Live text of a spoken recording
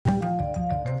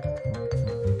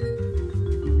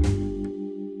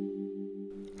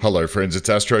Hello friends, it's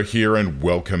Astro here and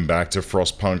welcome back to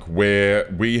Frostpunk,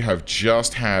 where we have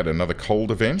just had another cold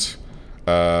event.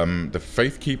 The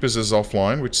Faith Keepers is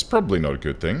offline, which is probably not a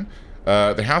good thing.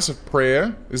 The House of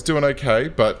Prayer is doing okay,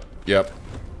 but yep,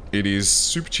 it is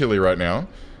super chilly right now.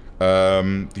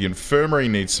 The Infirmary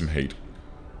needs some heat.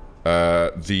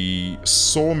 The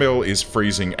Sawmill is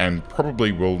freezing and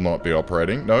probably will not be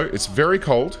operating. No, it's very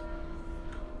cold.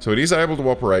 So it is able to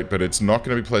operate, but it's not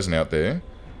going to be pleasant out there.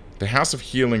 The House of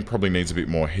Healing probably needs a bit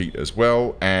more heat as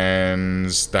well, and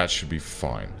that should be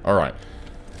fine. Alright,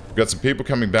 we've got some people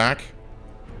coming back.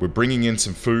 We're bringing in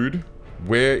some food.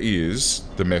 Where is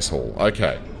the mess hall?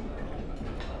 Okay.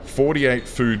 48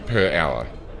 food per hour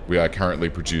we are currently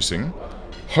producing.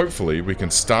 Hopefully we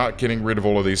can start getting rid of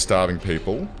all of these starving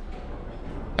people,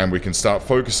 and we can start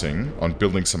focusing on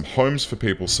building some homes for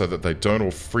people so that they don't all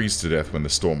freeze to death when the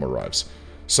storm arrives.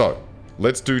 So,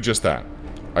 let's do just that.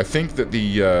 I think that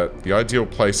the ideal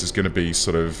place is going to be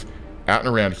sort of out and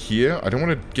around here. I don't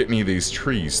want to get any of these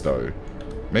trees, though.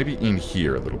 Maybe in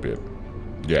here a little bit.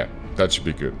 Yeah, that should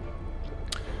be good.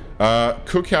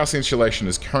 Cookhouse insulation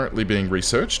is currently being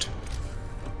researched,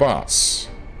 but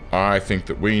I think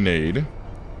that we need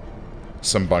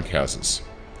some bunkhouses.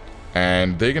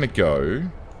 And they're going to go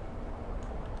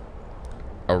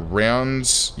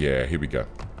around... Yeah, here we go.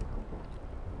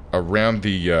 Around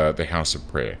the House of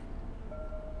Prayer.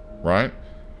 Right?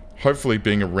 Hopefully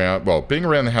being around... Well, being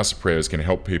around the House of Prayer is going to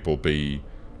help people be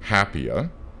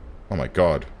happier. Oh my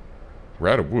god. We're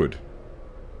out of wood.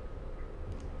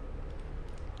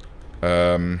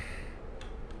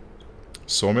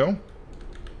 Sawmill?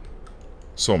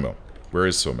 Sawmill. Where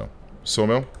is Sawmill?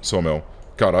 Sawmill? Sawmill.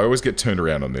 God, I always get turned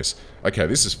around on this. Okay,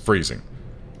 this is freezing.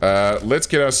 Let's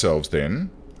get ourselves,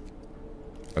 then,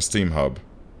 a steam hub.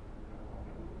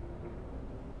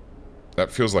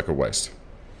 That feels like a waste.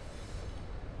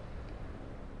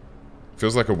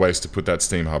 Feels like a waste to put that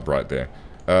steam hub right there.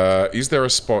 Is there a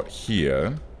spot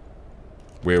here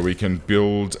where we can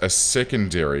build a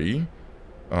secondary...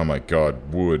 Oh my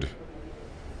god, wood.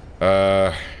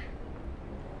 Okay.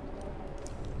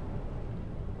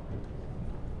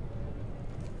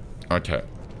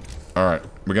 Alright,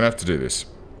 we're gonna have to do this.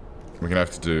 We're gonna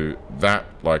have to do that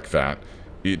like that.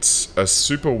 It's a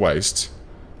super waste,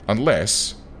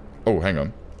 unless... Oh, hang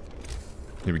on.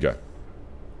 Here we go.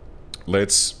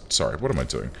 Let's... Sorry, what am I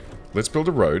doing? Let's build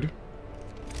a road.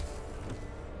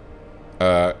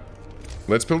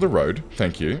 Let's build a road.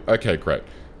 Thank you. Okay, great.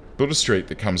 Build a street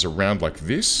that comes around like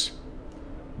this,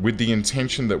 with the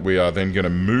intention that we are then going to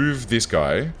move this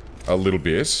guy a little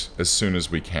bit as soon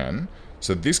as we can.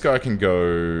 So this guy can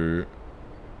go...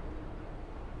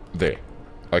 there.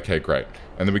 Okay, great.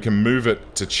 And then we can move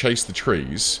it to chase the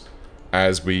trees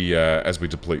as we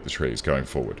deplete the trees going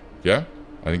forward. Yeah?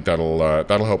 I think that'll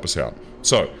help us out.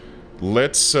 So,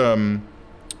 let's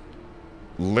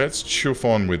chuff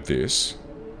on with this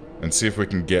and see if we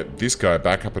can get this guy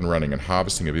back up and running and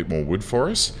harvesting a bit more wood for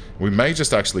us. We may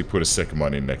just actually put a second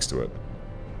one in next to it.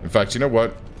 In fact, you know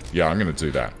what? Yeah, I'm going to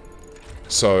do that.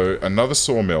 So, another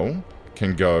sawmill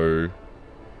can go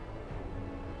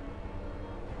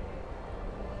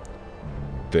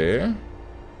there.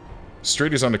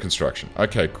 Street is under construction.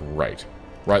 Okay, great.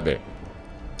 Right there.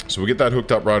 So we'll get that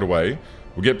hooked up right away.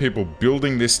 We'll get people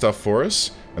building this stuff for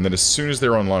us. And then as soon as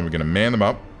they're online, we're going to man them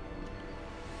up.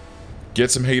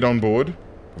 Get some heat on board.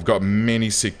 We've got many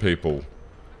sick people.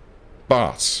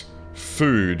 But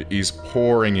food is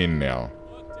pouring in now,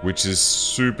 which is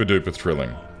super duper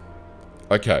thrilling.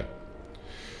 Okay.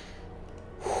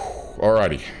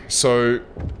 Alrighty. So...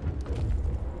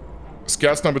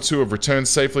 Scouts number 2 have returned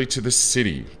safely to the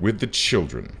city with the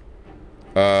children.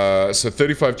 So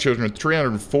 35 children,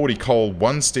 340 coal,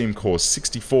 1 steam core,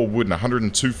 64 wood, and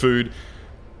 102 food.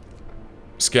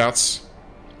 Scouts,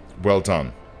 well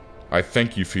done. I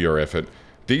thank you for your effort.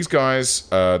 These guys,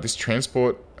 this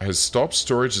transport has stopped.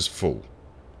 Storage is full.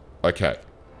 Okay.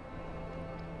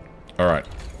 Alright.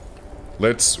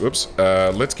 Let's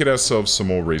get ourselves some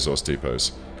more resource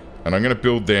depots. And I'm going to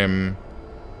build them...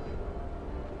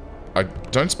 I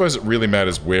don't suppose it really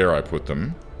matters where I put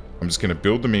them. I'm just going to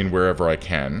build them in wherever I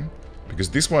can. Because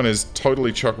this one is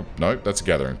totally chock... No, that's a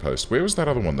gathering post. Where was that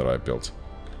other one that I built?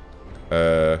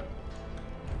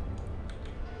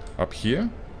 Up here?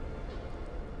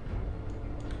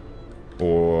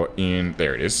 Or in...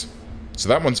 There it is. So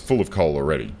that one's full of coal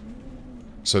already.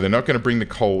 So they're not going to bring the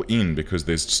coal in because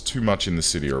there's just too much in the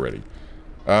city already.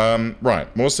 Right,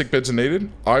 more sick beds are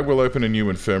needed. I will open a new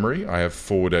infirmary. I have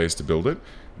 4 days to build it.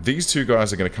 These 2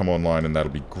 guys are going to come online and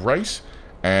that'll be great.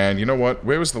 And you know what?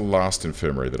 Where was the last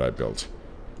infirmary that I built?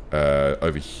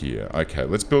 Over here. Okay,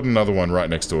 let's build another one right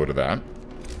next door to that.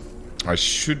 I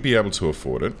should be able to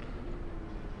afford it.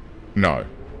 No.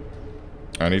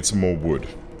 I need some more wood.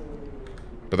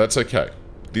 But that's okay.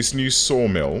 This new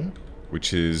sawmill,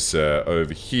 which is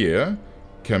over here,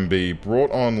 can be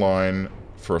brought online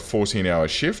for a 14-hour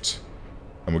shift.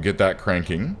 And we'll get that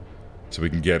cranking. So we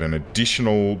can get an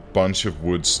additional bunch of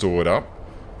wood stored up.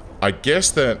 I guess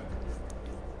that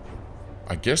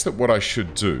what I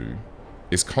should do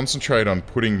is concentrate on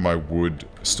putting my wood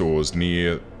stores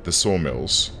near the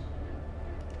sawmills.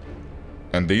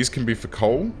 And these can be for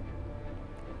coal.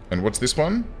 And what's this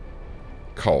one?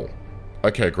 Coal.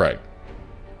 Okay, great.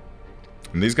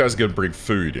 And these guys are going to bring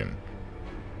food in.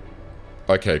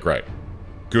 Okay, great.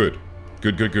 Good.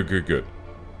 Good, good, good, good, good.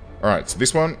 Alright, so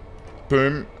this one,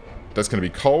 boom. That's going to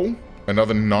be coal.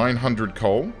 Another 900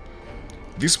 coal.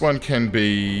 This one can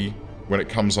be, when it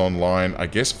comes online, I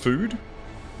guess food.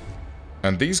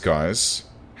 And these guys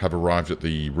have arrived at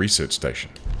the research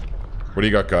station. What do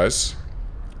you got, guys?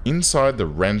 Inside the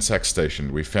ransack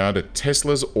station, we found a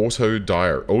Tesla's audio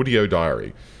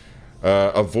diary.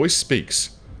 A voice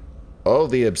speaks. All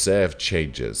the observed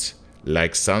changes,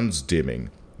 like suns dimming,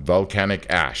 volcanic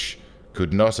ash,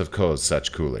 could not have caused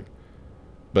such cooling.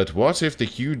 But what if the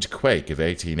huge quake of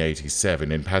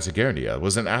 1887 in Patagonia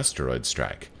was an asteroid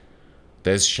strike?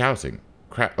 There's shouting.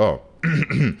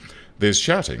 There's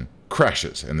shouting,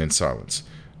 crashes, and then silence.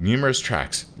 Numerous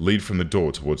tracks lead from the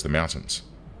door towards the mountains.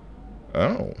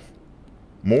 Oh.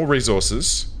 More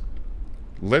resources.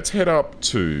 Let's head up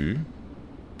to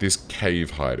this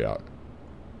cave hideout.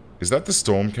 Is that the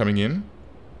storm coming in?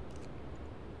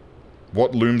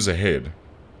 What looms ahead?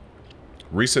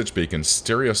 Research beacon,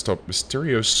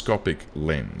 stereoscopic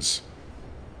lens.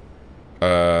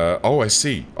 Oh, I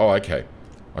see. Oh, okay.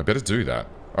 I better do that.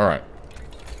 Alright.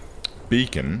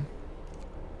 Beacon.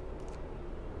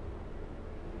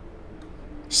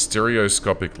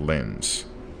 Stereoscopic lens.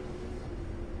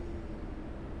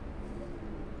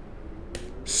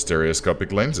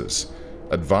 Stereoscopic lenses.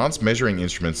 Advanced measuring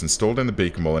instruments installed in the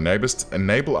beacon will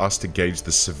enable us to gauge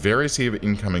the severity of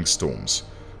incoming storms.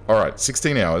 Alright,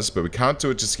 16 hours, but we can't do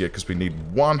it just yet because we need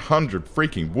 100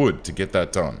 freaking wood to get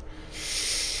that done.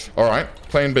 Alright,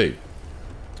 plan B.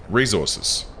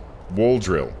 Resources. Wall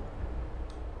drill.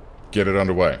 Get it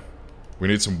underway. We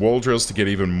need some wall drills to get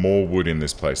even more wood in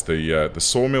this place. The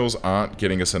sawmills aren't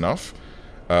getting us enough.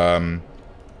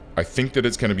 I think that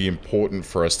it's going to be important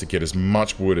for us to get as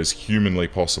much wood as humanly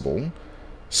possible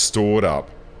stored up.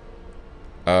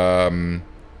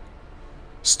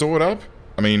 Stored up?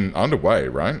 I mean, underway,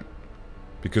 right?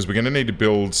 Because we're going to need to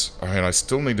build... I mean, I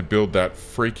still need to build that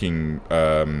freaking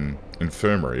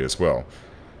infirmary as well.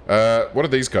 What are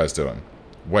these guys doing?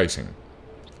 Waiting.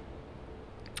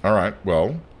 Alright,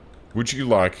 well, would you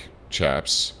like,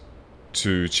 chaps,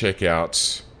 to check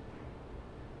out...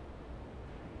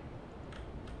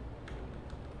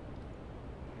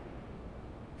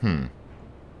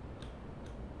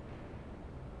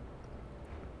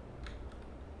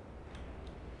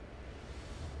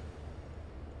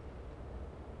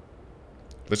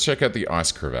 Let's check out the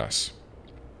ice crevasse.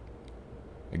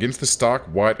 Against the stark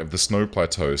white of the snow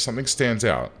plateau, something stands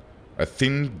out. A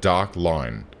thin, dark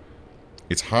line.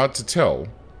 It's hard to tell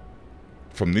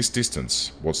from this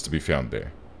distance what's to be found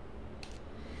there.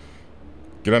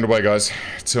 Get underway, guys.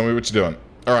 Tell me what you're doing.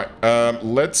 Alright,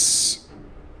 let's...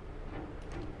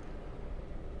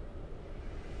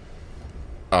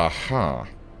 Aha.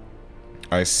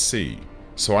 I see.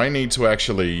 So I need to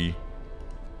actually...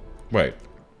 Wait.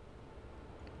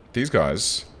 These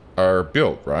guys are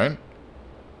built, right?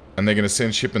 And they're going to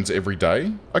send shipments every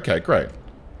day? Okay, great.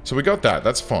 So we got that.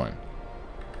 That's fine.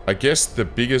 I guess the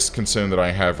biggest concern that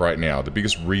I have right now, the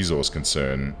biggest resource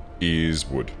concern, is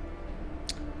wood.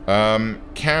 Can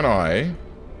I...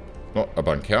 Not a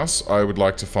bunkhouse. I would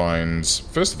like to find...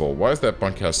 First of all, why is that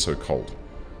bunkhouse so cold?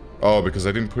 Oh, because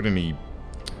I didn't put any...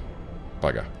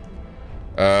 Bugger.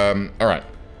 Alright.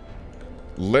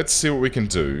 Let's see what we can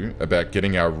do about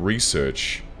getting our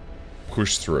research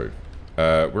pushed through.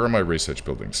 Where are my research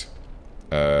buildings?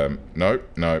 No,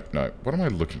 no, no. What am I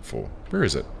looking for? Where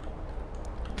is it?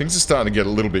 Things are starting to get a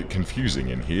little bit confusing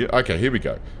in here. Okay, here we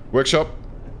go. Workshop.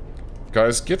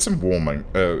 Guys, get some warming,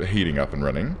 heating up and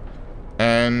running.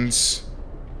 And...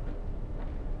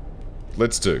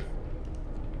 let's do.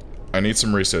 I need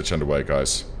some research underway,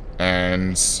 guys.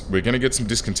 And we're going to get some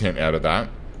discontent out of that.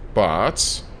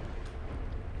 But...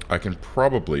 I can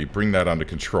probably bring that under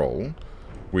control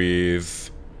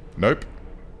with... Nope.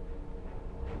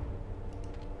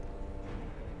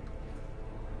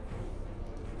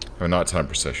 A nighttime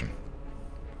procession.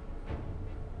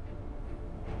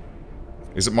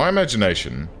 Is it my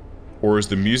imagination, Or is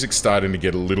the music starting to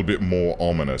get a little bit more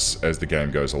ominous as the game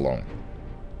goes along?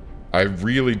 I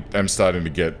really am starting to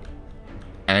get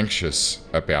anxious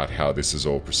about how this is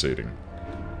all proceeding.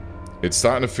 It's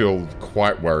starting to feel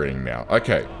quite worrying now.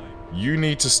 Okay, you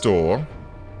need to store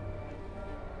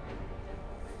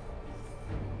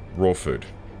raw food.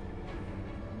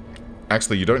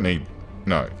 Actually, you don't need...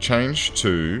 No, change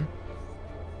to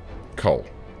coal.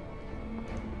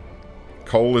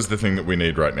 Coal is the thing that we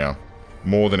need right now,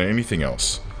 more than anything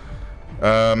else.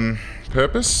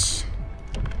 Purpose?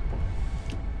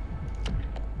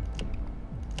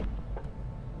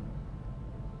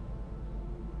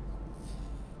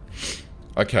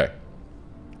 Okay.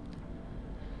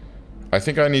 I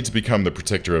think I need to become the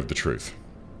protector of the truth.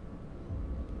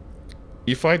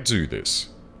 If I do this,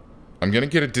 I'm going to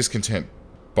get a discontent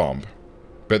bump,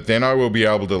 but then I will be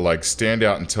able to, like, stand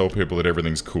out and tell people that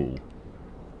everything's cool.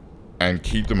 And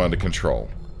keep them under control.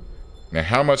 Now,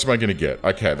 how much am I going to get?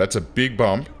 Okay, that's a big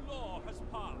bump.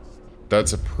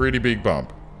 That's a pretty big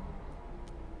bump.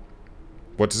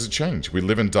 What does it change? We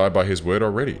live and die by his word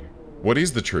already. What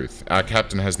is the truth? Our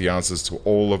captain has the answers to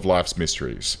all of life's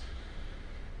mysteries.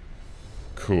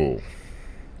 Cool.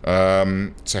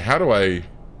 So how do I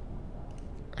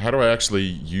actually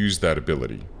use that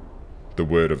ability? The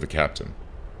word of the captain.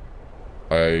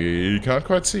 I can't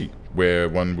quite see where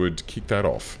one would kick that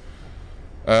off.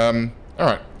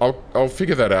 Alright, I'll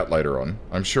figure that out later on.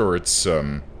 I'm sure it's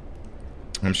something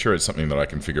that I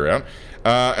can figure out.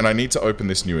 And I need to open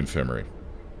this new infirmary.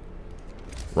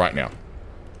 Right now.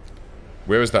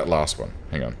 Where was that last one?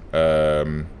 Hang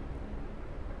on.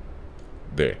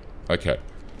 There. Okay.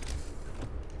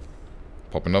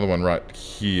 Pop another one right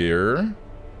here.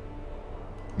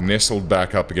 Nestled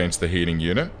back up against the heating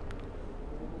unit.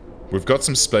 We've got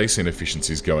some space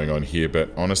inefficiencies going on here, but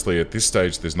honestly, at this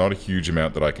stage, there's not a huge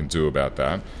amount that I can do about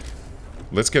that.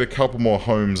 Let's get a couple more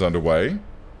homes underway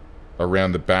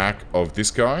around the back of this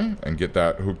guy and get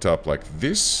that hooked up like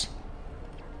this.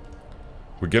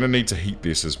 We're going to need to heat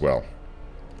this as well.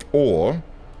 Or,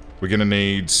 we're going to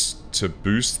need to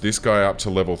boost this guy up to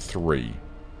level 3.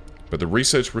 But the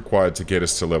research required to get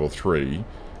us to level 3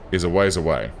 is a ways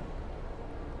away.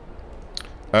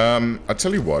 I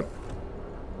tell you what.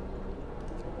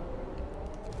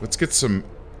 Let's get some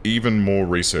even more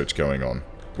research going on.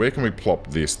 Where can we plop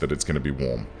this that it's going to be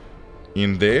warm?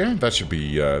 In there? That should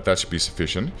be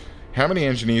sufficient. How many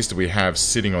engineers do we have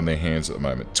sitting on their hands at the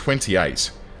moment?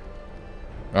 28.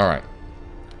 Alright.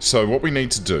 So what we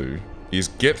need to do is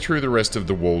get through the rest of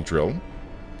the wall drill,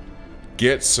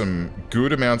 get some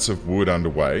good amounts of wood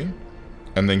underway,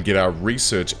 and then get our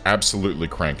research absolutely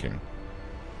cranking.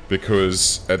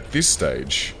 Because at this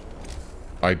stage,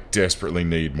 I desperately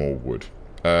need more wood.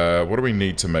 What do we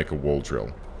need to make a wall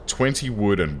drill? 20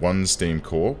 wood and 1 steam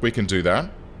core. We can do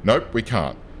that. Nope, we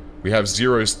can't. We have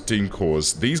 0 steam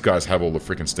cores. These guys have all the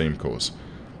freaking steam cores.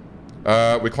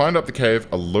 We climbed up the cave.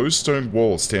 A low stone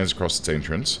wall stands across its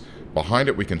entrance. Behind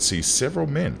it, we can see several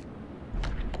men.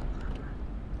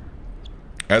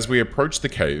 As we approach the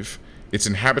cave, its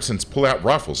inhabitants pull out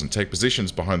rifles and take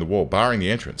positions behind the wall, barring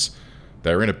the entrance.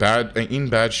 They are in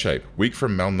bad shape, weak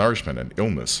from malnourishment and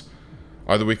illness.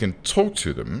 Either we can talk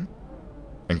to them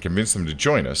and convince them to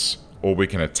join us, or we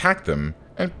can attack them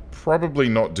and probably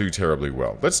not do terribly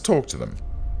well. Let's talk to them.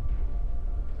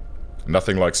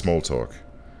 Nothing like small talk.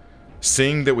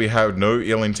 Seeing that we have no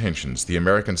ill intentions, the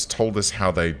Americans told us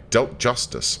how they dealt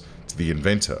justice to the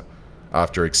inventor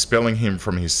after expelling him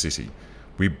from his city.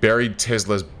 We buried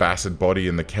Tesla's battered body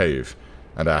in the cave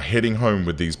and are heading home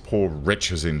with these poor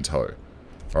wretches in tow.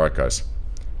 Alright guys,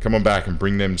 come on back and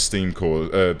bring them steam cores,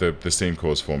 the steam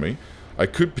cores for me. I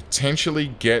could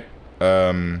potentially get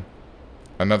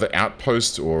another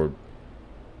outpost or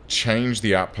change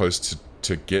the outpost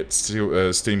to get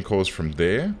steam cores from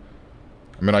there.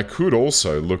 I mean, I could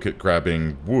also look at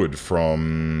grabbing wood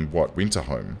from, what,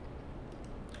 Winterhome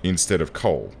instead of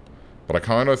coal. But I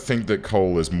kind of think that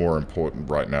coal is more important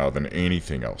right now than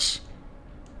anything else.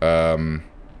 Yeah.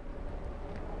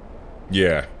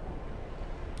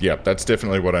 Yeah, that's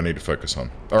definitely what I need to focus on.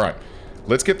 Alright,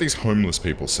 let's get these homeless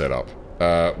people set up.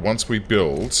 Once we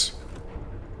build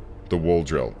the wall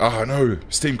drill. Ah, no!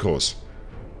 Steam cores.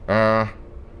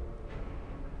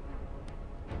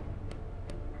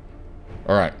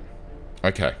 Alright.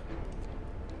 Okay.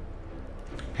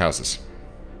 Houses.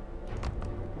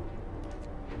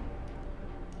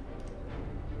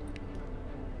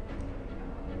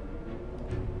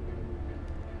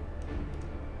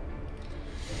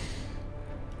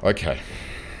 Okay.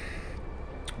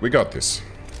 We got this.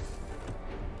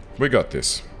 We got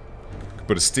this.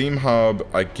 Put a steam hub,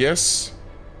 I guess.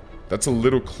 That's a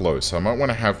little close. I might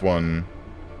want to have one...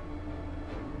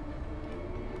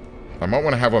 I might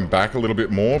want to have one back a little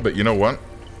bit more, but you know what?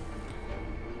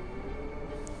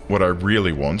 What I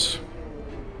really want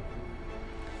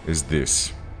is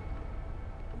this.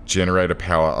 Generator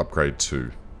power upgrade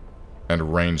 2.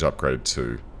 And range upgrade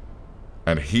 2.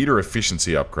 And heater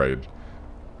efficiency upgrade.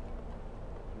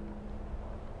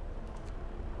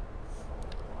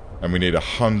 And we need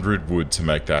 100 wood to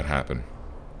make that happen.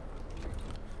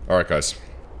 Alright, guys.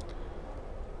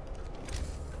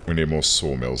 We need more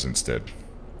sawmills instead.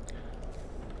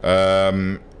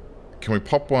 Can we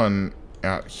pop one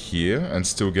out here and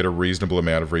still get a reasonable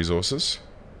amount of resources?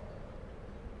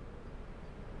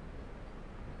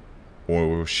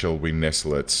 Or shall we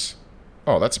nestle it?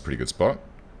 Oh, that's a pretty good spot.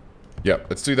 Yep,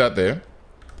 let's do that there.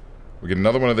 We get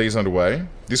another one of these underway.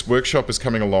 This workshop is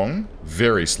coming along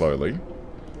very slowly.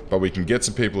 But we can get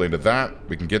some people into that.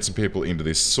 We can get some people into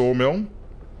this sawmill.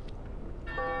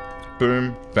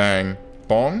 Boom, bang,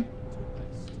 bong.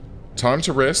 Time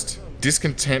to rest.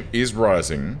 Discontent is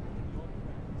rising.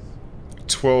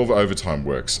 12 overtime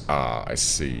works. Ah, I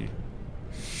see.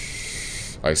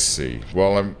 I see.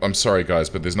 Well, I'm sorry, guys,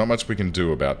 but there's not much we can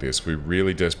do about this. We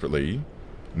really desperately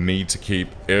need to keep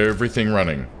everything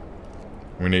running.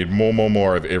 We need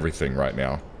more of everything right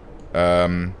now.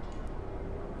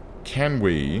 Can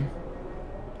we...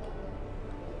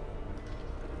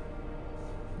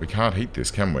 We can't heat this,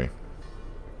 can we?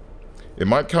 It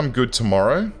might come good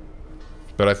tomorrow,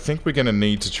 but I think we're going to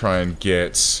need to try and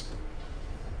get...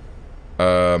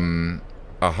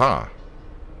 aha.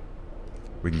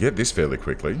 We can get this fairly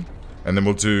quickly. And then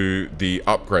we'll do the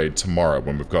upgrade tomorrow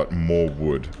when we've got more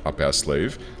wood up our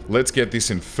sleeve. Let's get this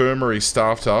infirmary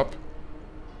staffed up.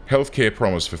 Healthcare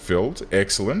promise fulfilled.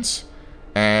 Excellent.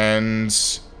 And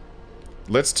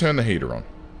let's turn the heater on.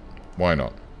 Why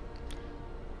not?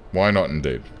 Why not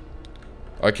indeed?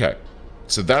 Okay.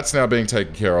 So that's now being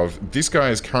taken care of. This guy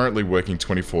is currently working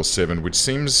 24/7, which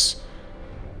seems...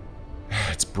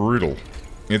 It's brutal.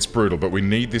 It's brutal, but we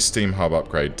need this steam hub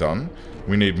upgrade done.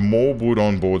 We need more wood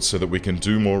on board so that we can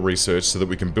do more research, so that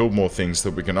we can build more things, so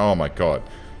that we can... Oh my god.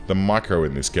 The micro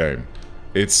in this game.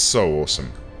 It's so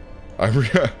awesome. I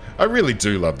really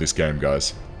do love this game,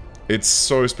 guys. It's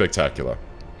so spectacular.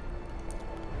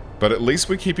 But at least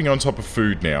we're keeping on top of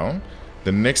food now.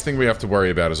 The next thing we have to worry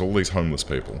about is all these homeless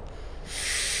people.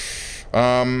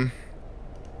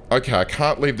 Okay, I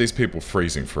can't leave these people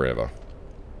freezing forever.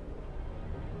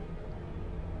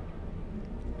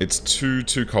 It's too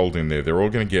cold in there. They're all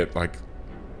going to get, like...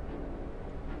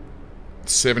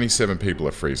 77 people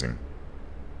are freezing.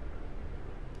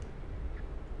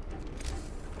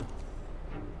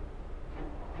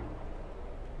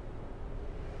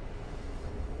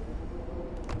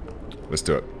 Let's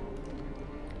do it.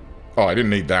 Oh, I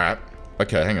didn't need that.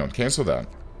 Okay, hang on. Cancel that.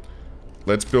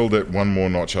 Let's build it one more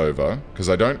notch over. Because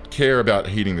I don't care about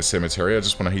heating the cemetery. I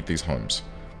just want to heat these homes.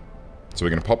 So we're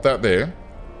going to pop that there.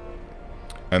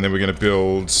 And then we're going to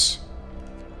build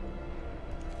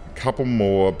a couple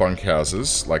more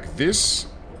bunkhouses like this.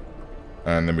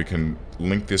 And then we can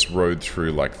link this road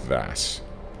through like that.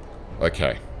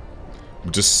 Okay.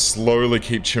 We'll just slowly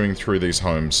keep chewing through these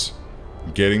homes.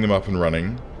 Getting them up and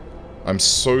running. I'm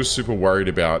so super worried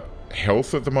about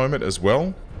health at the moment as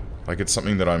well. Like, it's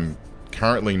something that I'm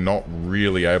currently not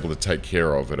really able to take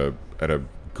care of at a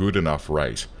good enough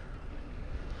rate.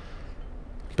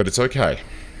 But it's okay.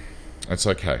 It's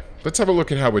okay. Let's have a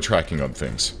look at how we're tracking on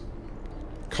things.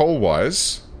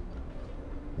 Coal-wise,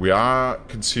 we are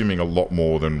consuming a lot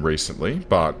more than recently,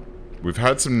 but we've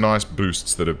had some nice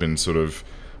boosts that have been sort of...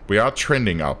 We are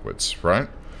trending upwards, right?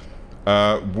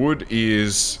 Wood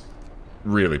is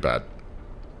really bad.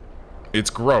 It's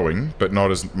growing, but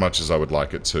not as much as I would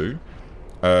like it to.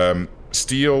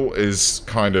 Steel is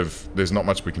kind of... There's not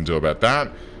much we can do about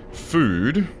that.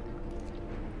 Food...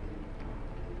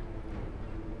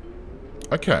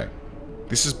 Okay.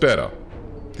 This is better.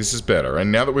 This is better.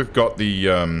 And now that we've got the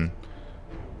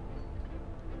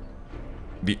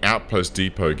outpost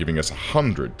depot giving us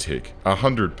 100 tick,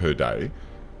 100 per day,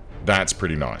 that's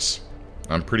pretty nice.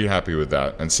 I'm pretty happy with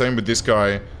that. And same with this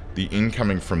guy, the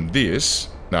incoming from this,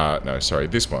 no, sorry,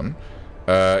 this one,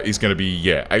 is going to be,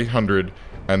 yeah, 800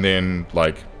 and then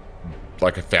like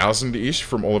 1,000-ish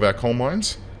from all of our coal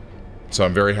mines. So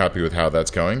I'm very happy with how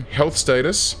that's going. Health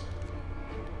status...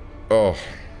 Oh.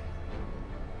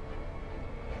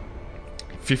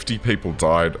 50 people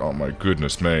died. Oh my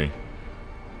goodness me.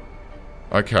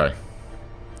 Okay.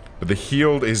 But the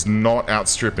healed is not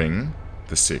outstripping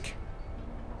the sick.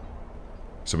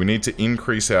 So we need to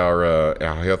increase our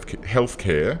health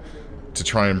care to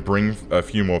try and bring a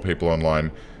few more people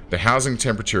online. The housing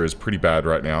temperature is pretty bad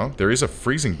right now. There is a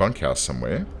freezing bunkhouse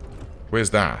somewhere. Where's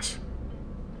that?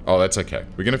 Oh, that's okay.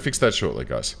 We're going to fix that shortly,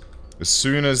 guys. As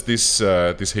soon as this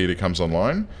this heater comes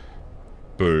online.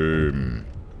 Boom.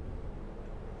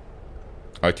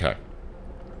 Okay.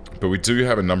 But we do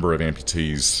have a number of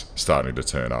amputees starting to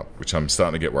turn up, which I'm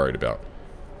starting to get worried about.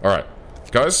 Alright.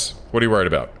 Guys, what are you worried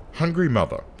about? Hungry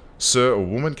mother. Sir, a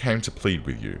woman came to plead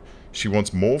with you. She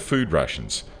wants more food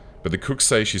rations, but the cooks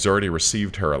say she's already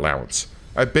received her allowance.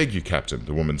 I beg you, Captain,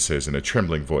 the woman says in a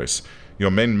trembling voice.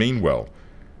 Your men mean well,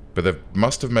 but they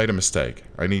must have made a mistake.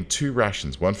 I need 2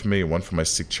 rations, one for me and one for my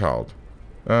sick child.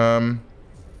 I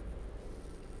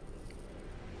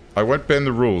won't bend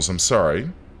the rules, I'm sorry.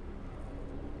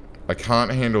 I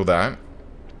can't handle that,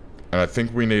 and I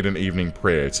think we need an evening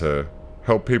prayer to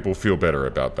help people feel better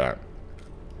about that.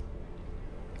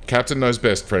 Captain knows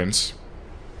best, friends.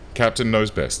 Captain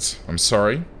knows best. I'm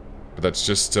sorry, but that's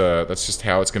just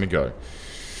how it's gonna go.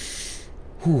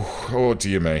 Whew. Oh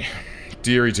dear me,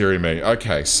 dearie dearie me.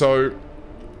 Okay, so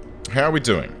how are we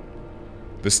doing?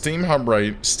 The Steam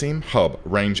Hub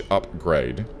range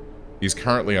upgrade is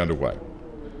currently underway.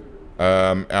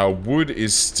 Our wood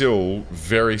is still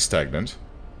very stagnant.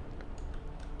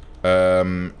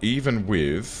 Even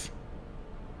with...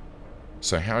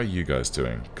 So how are you guys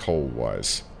doing,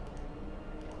 coal-wise?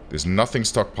 There's nothing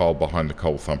stockpiled behind the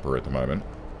coal thumper at the moment,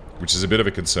 which is a bit of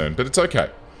a concern, but it's okay.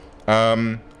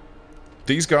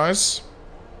 These guys,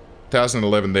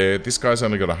 1,011 there. This guy's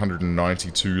only got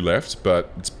 192 left,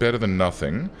 but it's better than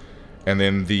nothing. And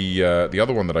then the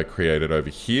other one that I created over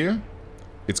here,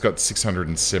 it's got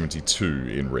 672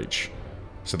 in reach.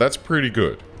 So that's pretty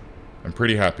good. I'm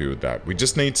pretty happy with that. We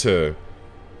just need to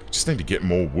get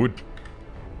more wood.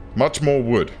 Much more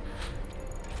wood.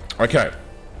 Okay.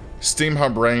 Steam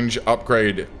Hub range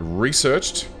upgrade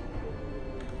researched.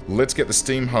 Let's get the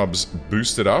Steam Hubs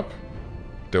boosted up.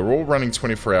 They're all running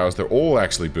 24 hours. They're all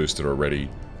actually boosted already.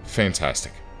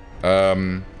 Fantastic.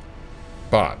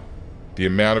 But the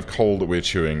amount of coal that we're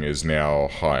chewing is now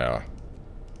higher.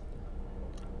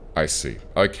 I see.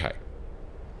 Okay.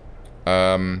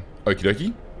 Okie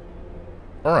dokie.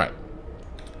 Alright.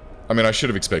 I mean, I should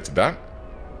have expected that.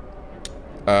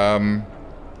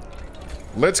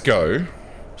 Let's go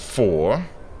for...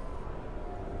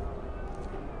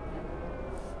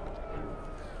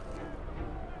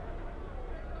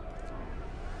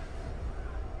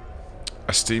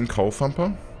 a steam coal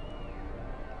thumper?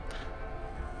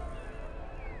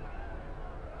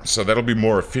 So that'll be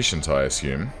more efficient, I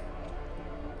assume.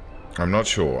 I'm not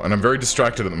sure. And I'm very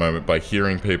distracted at the moment by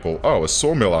hearing people... Oh, a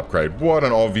sawmill upgrade. What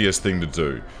an obvious thing to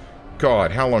do.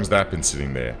 God, how long's that been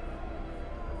sitting there?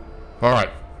 Alright.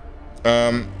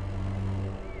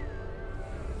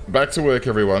 Back to work,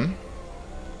 everyone.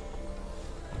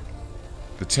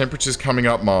 The temperature's coming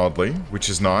up mildly, which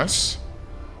is nice.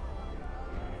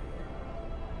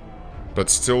 But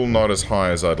still not as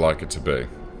high as I'd like it to be.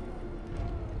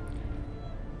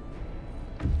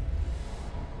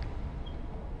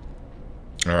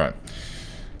 Alright.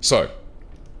 So,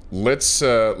 let's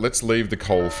leave the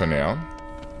coal for now.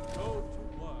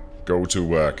 Go to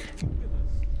work.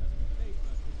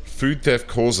 Food theft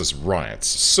causes riots.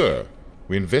 Sir,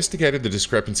 we investigated the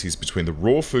discrepancies between the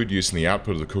raw food use and the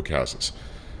output of the cookhouses.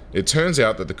 It turns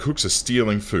out that the cooks are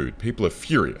stealing food. People are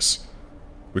furious.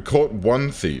 We caught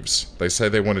 1 thieves. They say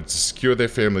they wanted to secure their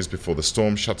families before the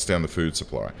storm shuts down the food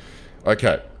supply.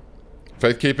 Okay.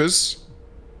 Faith Keepers.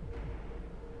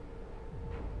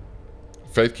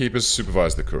 Faith Keepers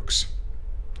supervise the cooks.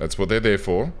 That's what they're there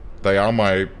for. They are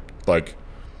my, like...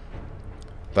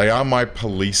 They are my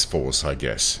police force, I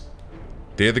guess.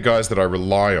 They're the guys that I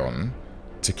rely on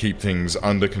to keep things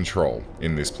under control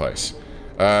in this place.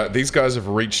 These guys have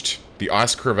reached the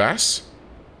ice crevasse.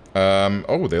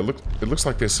 Oh, it looks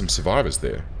like there's some survivors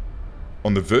there.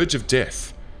 On the verge of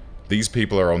death, these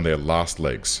people are on their last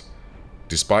legs.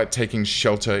 Despite taking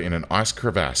shelter in an ice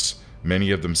crevasse,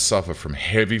 many of them suffer from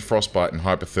heavy frostbite and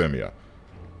hypothermia.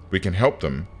 We can help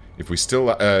them if we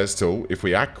if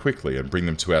we act quickly and bring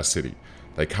them to our city.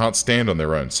 They can't stand on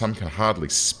their own. Some can hardly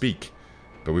speak.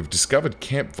 But we've discovered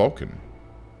Camp Vulcan.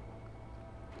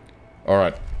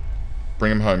 Alright. Bring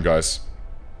them home, guys.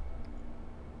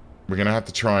 We're gonna have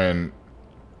to try and...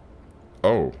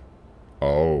 Oh.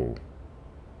 Oh.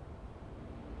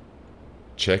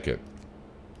 Check it.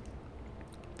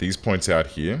 These points out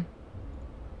here.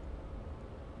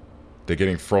 They're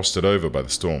getting frosted over by the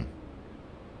storm.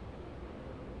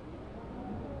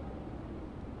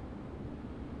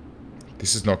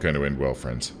 This is not going to end well,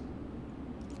 friends.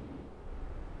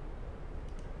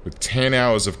 With 10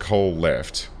 hours of coal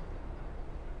left,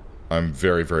 I'm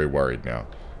very, very worried now.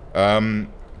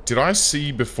 Did I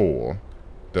see before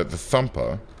that the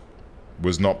thumper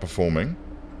was not performing?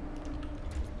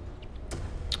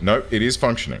 No, it is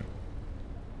functioning.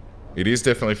 It is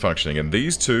definitely functioning. And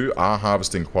these two are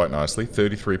harvesting quite nicely.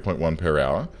 33.1 per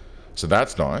hour. So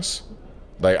that's nice.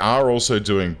 They are also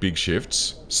doing big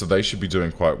shifts. So they should be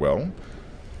doing quite well.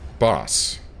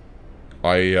 But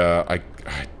I'm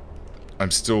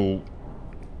still...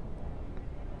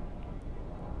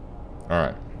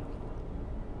 Alright.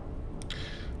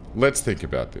 Let's think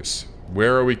about this.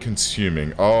 Where are we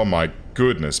consuming? Oh my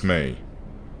goodness me.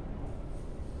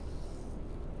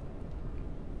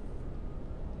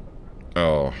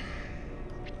 Oh.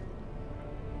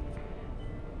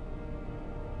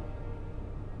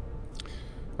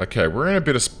 Okay, we're in a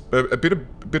bit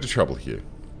of trouble here.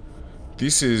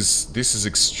 This is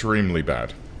extremely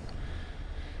bad.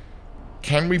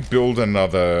 Can we build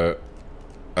another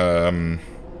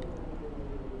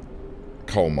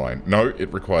coal mine? No,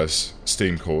 it requires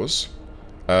steam cores,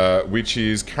 which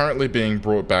is currently being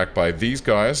brought back by these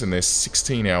guys, and they're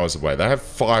 16 hours away. They have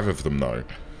 5 of them though.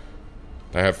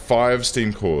 They have 5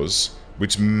 steam cores,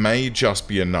 which may just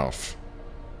be enough.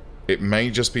 It may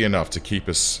just be enough to keep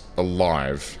us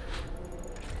alive.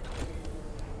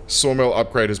 Sawmill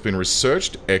upgrade has been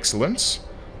researched. Excellent.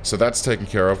 So that's taken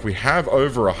care of. We have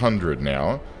over 100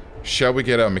 now. Shall we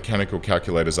get our mechanical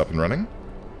calculators up and running?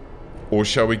 Or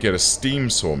shall we get a steam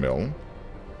sawmill?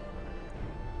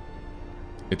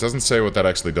 It doesn't say what that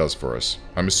actually does for us.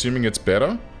 I'm assuming it's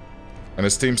better. And a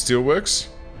steam steelworks?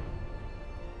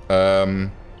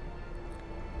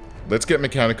 Let's get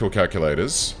mechanical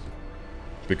calculators,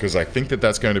 because I think that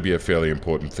that's going to be a fairly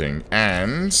important thing.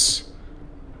 And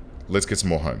let's get some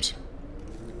more homes.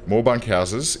 More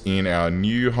bunkhouses in our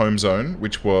new home zone,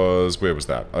 which was... Where was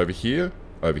that? Over here?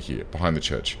 Over here, behind the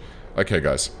church. Okay,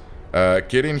 guys.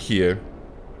 Get in here.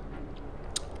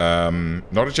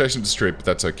 Not adjacent to the street, but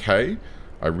that's okay.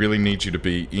 I really need you to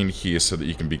be in here so that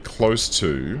you can be close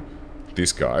to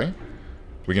this guy.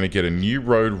 We're going to get a new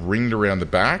road ringed around the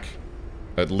back,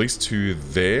 at least to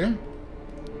there.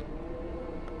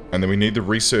 And then we need the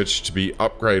research to be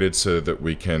upgraded so that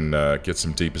we can get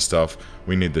some deeper stuff.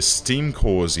 We need the steam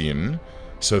cores in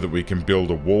so that we can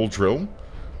build a wall drill.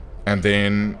 And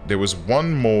then there was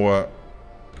one more...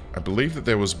 I believe that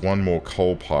there was one more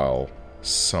coal pile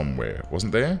somewhere.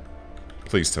 Wasn't there?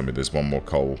 Please tell me there's one more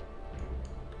coal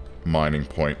mining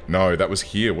point. No, that was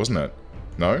here, wasn't it?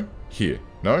 No? Here.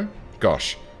 No?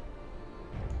 Gosh.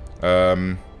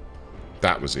 That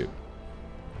was it.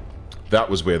 That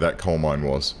was where that coal mine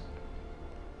was.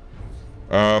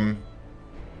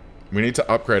 We need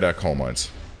to upgrade our coal mines.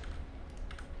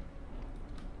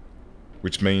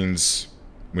 Which means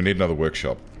we need another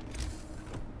workshop.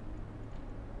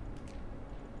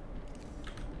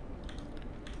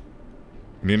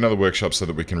 We need another workshop so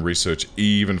that we can research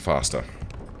even faster.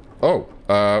 Oh,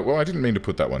 well, I didn't mean to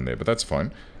put that one there, but that's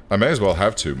fine. I may as well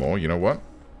have 2 more, you know what?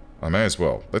 I may as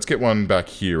well. Let's get one back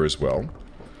here as well.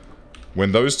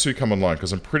 When those 2 come online,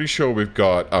 because I'm pretty sure we've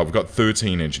got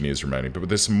 13 engineers remaining, but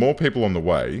there's some more people on the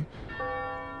way.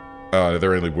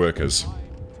 They're only workers.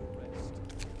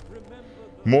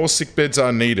 More sick beds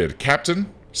are needed.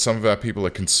 Captain, some of our people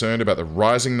are concerned about the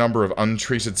rising number of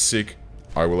untreated sick.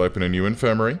 I will open a new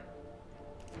infirmary.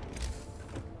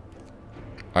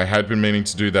 I had been meaning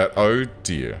to do that. Oh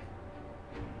dear.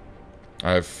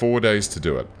 I have 4 days to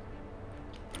do it.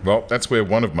 Well, that's where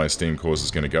one of my steam cores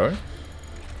is going to go.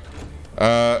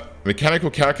 Mechanical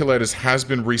calculators has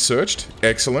been researched.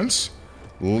 Excellent.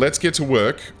 Let's get to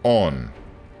work on...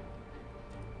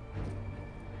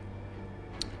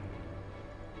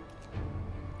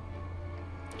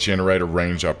 generator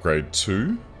range upgrade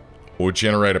 2. Or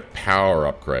generator power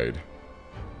upgrade.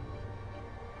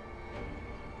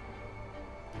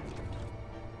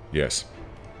 Yes.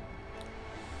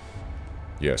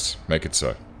 Yes, make it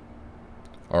so.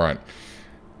 Alright.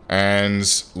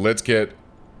 And let's get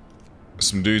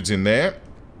some dudes in there.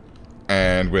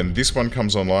 And when this one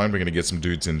comes online, we're going to get some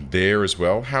dudes in there as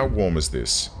well. How warm is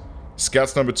this?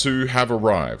 Scouts number 2 have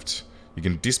arrived. You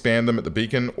can disband them at the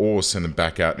beacon or send them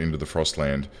back out into the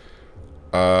Frostland.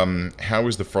 How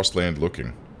is the Frostland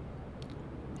looking?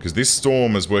 Because this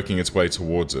storm is working its way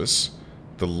towards us.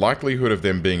 The likelihood of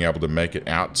them being able to make it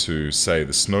out to, say,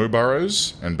 the snow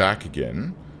burrows and back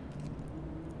again...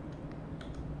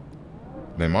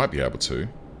 They might be able to.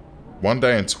 1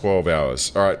 day and 12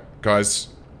 hours. Alright, guys.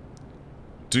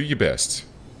 Do your best.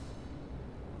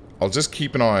 I'll just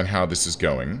keep an eye on how this is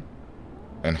going.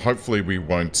 And hopefully we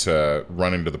won't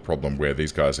run into the problem where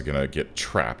these guys are going to get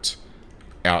trapped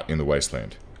out in the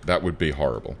wasteland. That would be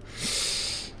horrible.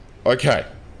 Okay.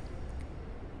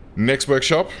 Next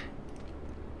workshop.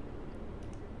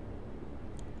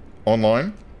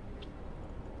 online.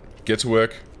 Get to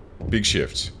work. Big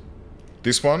shift.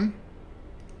 This one.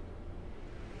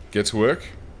 Get to work.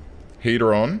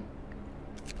 Heater on.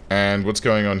 And what's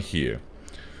going on here?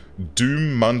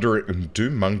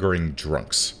 Doom-mongering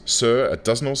drunks. Sir, a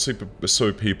dozen or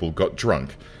so people got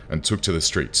drunk and took to the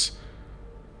streets.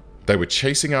 They were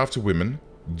chasing after women,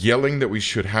 yelling that we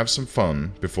should have some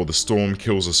fun before the storm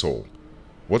kills us all.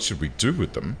 What should we do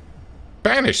with them?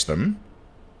 Banish them?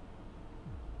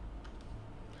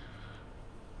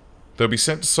 They'll be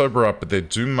sent to sober up, but their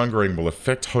doom-mongering will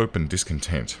affect hope and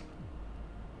discontent.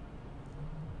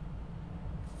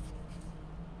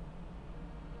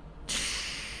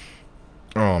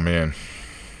 Oh, man.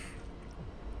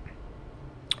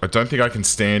 I don't think I can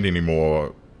stand any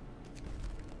more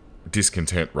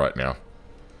discontent right now.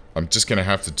 I'm just going to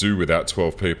have to do without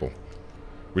 12 people.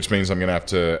 Which means I'm going to have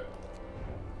to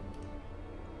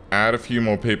add a few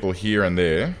more people here and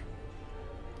there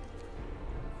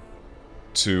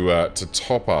to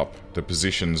top up the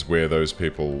positions where those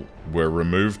people were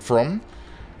removed from.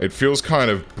 It feels kind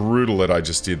of brutal that I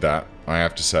just did that, I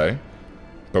have to say.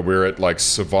 But we're at, like,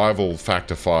 survival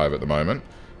factor 5 at the moment.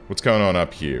 What's going on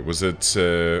up here? Was it,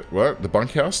 what? The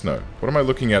bunkhouse? No. What am I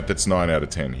looking at that's 9 out of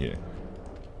 10 here?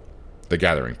 The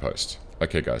gathering post.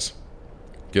 Okay, guys.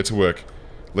 Get to work.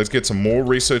 Let's get some more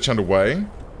research underway.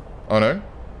 Oh, no.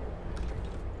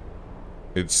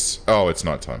 Oh, it's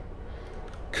nighttime.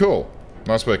 Cool.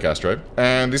 Nice work, Astro.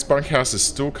 And this bunkhouse is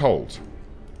still cold.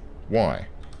 Why?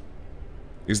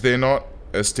 Is there not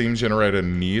a steam generator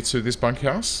near to this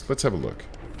bunkhouse? Let's have a look.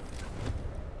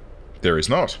 There is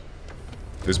not.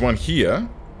 There's one here.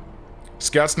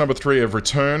 Scouts number 3 have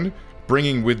returned,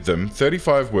 bringing with them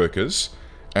 35 workers,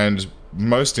 and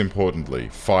most importantly,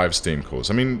 5 steam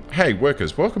cores. I mean, hey,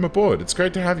 workers, welcome aboard. It's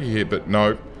great to have you here, but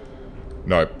no.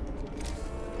 No.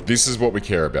 This is what we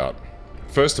care about.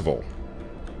 First of all,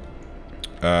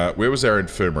 where was our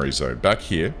infirmary zone? Back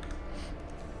here.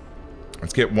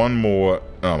 Let's get one more.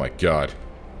 Oh my god.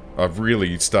 I've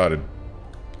really started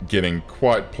getting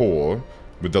quite poor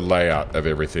with the layout of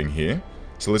everything here.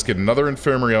 So let's get another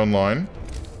infirmary online.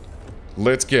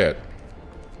 Let's get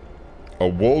a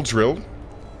wall drill,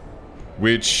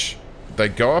 which they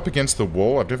go up against the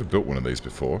wall. I've never built one of these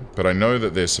before, but I know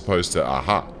that they're supposed to...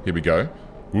 Aha, here we go.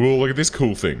 Whoa, look at this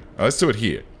cool thing. Let's do it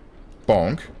here.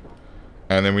 Bonk.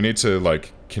 And then we need to,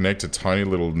 like, connect a tiny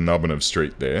little nubbin of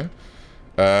street there.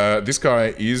 This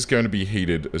guy is going to be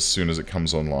heated as soon as it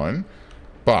comes online,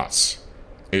 but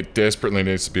it desperately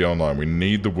needs to be online. We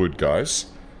need the wood, guys.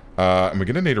 And we're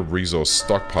going to need a resource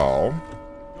stockpile.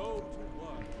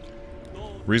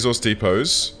 Resource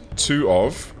depots, 2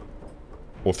 of,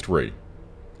 or 3.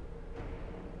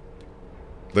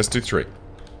 Let's do 3.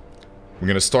 We're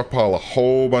going to stockpile a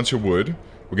whole bunch of wood.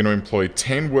 We're going to employ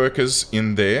 10 workers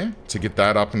in there to get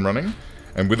that up and running.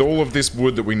 And with all of this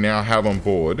wood that we now have on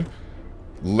board,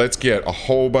 let's get a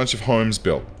whole bunch of homes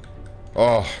built.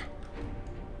 Oh,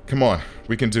 come on.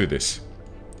 We can do this.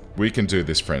 We can do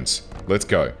this, friends. Let's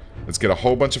go. Let's get a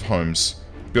whole bunch of homes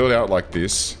built out like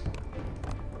this.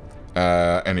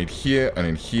 And in here, and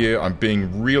in here. I'm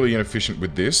being really inefficient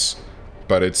with this,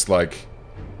 but it's like,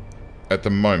 at the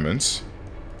moment,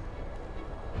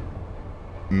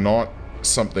 not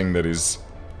something that is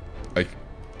a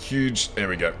huge, there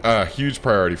we go, huge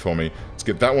priority for me. Let's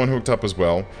get that one hooked up as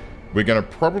well. We're going to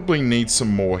probably need some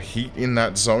more heat in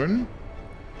that zone,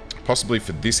 possibly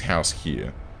for this house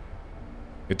here.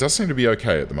 It does seem to be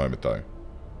okay at the moment, though.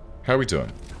 How are we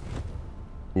doing?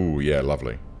 Ooh, yeah,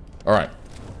 lovely. Alright.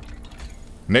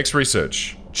 Next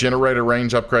research. Generator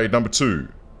range upgrade number 2.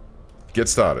 Get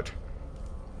started.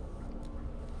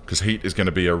 Because heat is going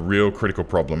to be a real critical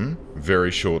problem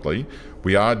very shortly.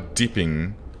 We are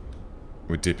dipping...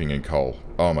 We're dipping in coal.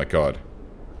 Oh my god.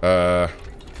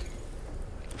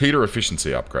 Heater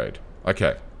efficiency upgrade.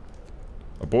 Okay.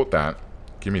 I bought that.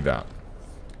 Give me that.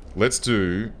 Let's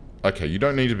do... Okay, you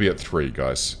don't need to be at 3,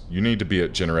 guys. You need to be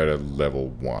at generator level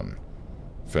 1.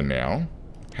 For now.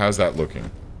 How's that looking?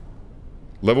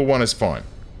 Level 1 is fine.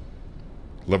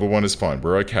 Level 1 is fine.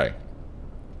 We're okay.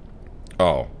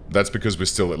 Oh, that's because we're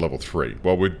still at level 3.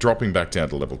 Well, we're dropping back down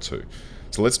to level 2.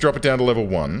 So let's drop it down to level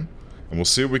 1, and we'll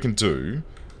see what we can do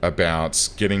about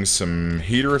getting some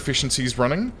heater efficiencies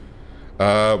running.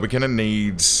 We're gonna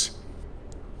need...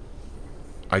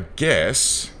 I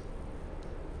guess...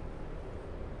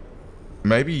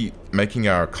 maybe making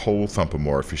our coal thumper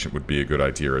more efficient would be a good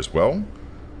idea as well.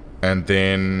 And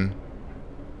then...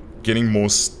 getting more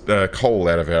coal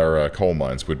out of our coal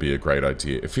mines would be a great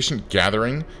idea. Efficient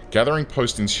gathering. Gathering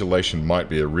post installation might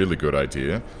be a really good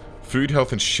idea. Food,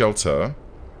 health, and shelter.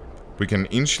 We can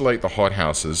insulate the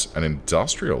hothouses, an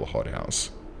industrial hothouse.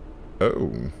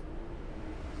 Oh.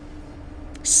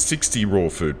 60 raw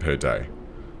food per day.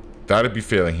 That'd be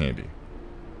fairly handy.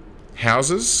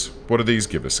 Houses, what do these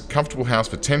give us? A comfortable house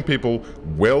for 10 people,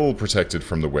 well protected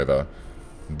from the weather.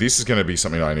 This is going to be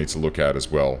something I need to look at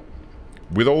as well.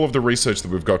 With all of the research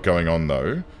that we've got going on,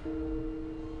 though,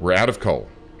 we're out of coal.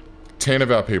 10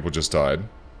 of our people just died.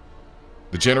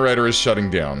 The generator is shutting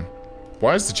down.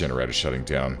 Why is the generator shutting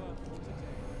down?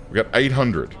 We got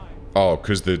 800. Oh,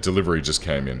 because the delivery just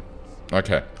came in.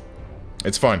 Okay.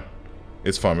 It's fine.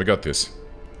 It's fine. We got this.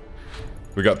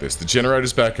 We got this. The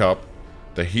generator's back up.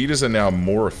 The heaters are now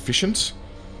more efficient.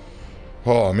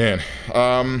 Oh, man.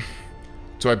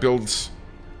 Do I build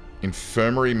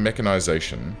infirmary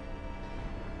mechanization?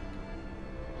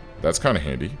 That's kind of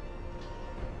handy.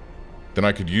 Then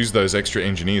I could use those extra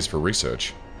engineers for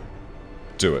research.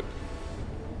 Do it.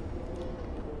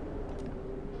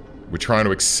 We're trying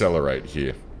to accelerate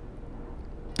here.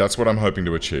 That's what I'm hoping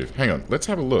to achieve. Hang on, let's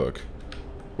have a look.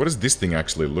 What does this thing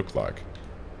actually look like?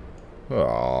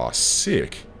 Oh,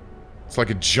 sick. It's like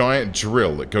a giant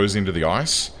drill that goes into the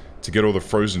ice to get all the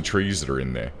frozen trees that are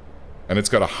in there. And it's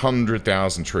got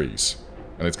 100,000 trees.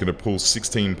 And it's going to pull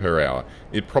 16 per hour.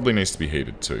 It probably needs to be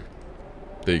heated too.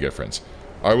 There you go, friends.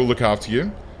 I will look after you.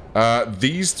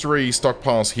 These 3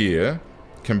 stockpiles here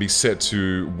can be set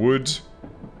to wood,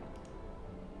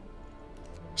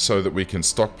 so that we can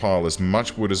stockpile as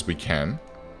much wood as we can.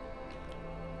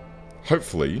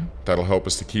 Hopefully, that'll help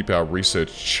us to keep our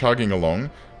research chugging along.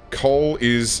 Coal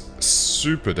is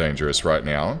super dangerous right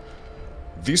now.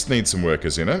 This needs some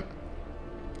workers in it.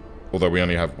 Although we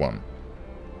only have 1.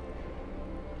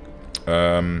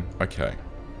 Okay.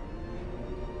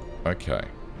 Okay.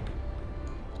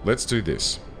 Let's do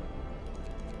this.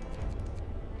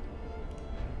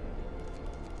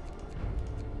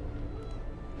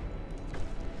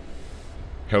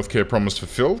 Healthcare promise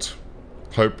fulfilled.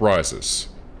 Hope rises.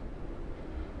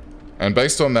 And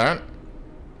based on that,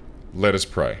 let us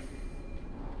pray.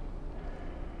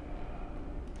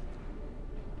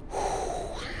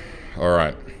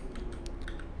 Alright.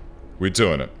 We're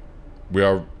doing it. We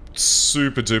are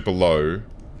super duper low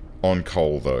on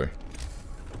coal though.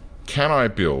 Can I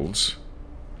build...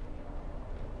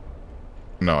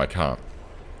 No, I can't.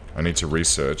 I need to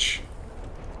research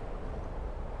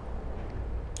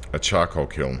a charcoal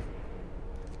kiln.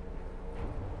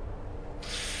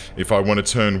 If I want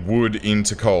to turn wood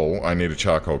into coal, I need a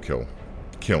charcoal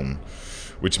kiln.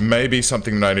 Which may be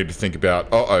something that I need to think about.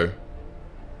 Uh-oh.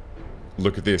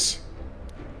 Look at this.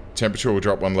 Temperature will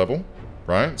drop 1 level,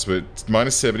 right? So it's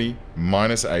minus 70,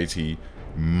 minus 80,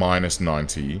 minus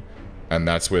 90, and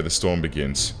that's where the storm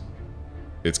begins.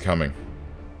 It's coming.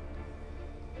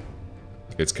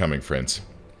 It's coming, friends.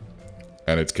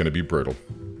 And it's going to be brutal.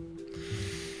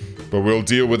 But we'll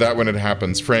deal with that when it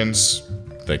happens. Friends,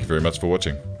 thank you very much for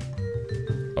watching.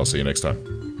 I'll see you next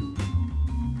time.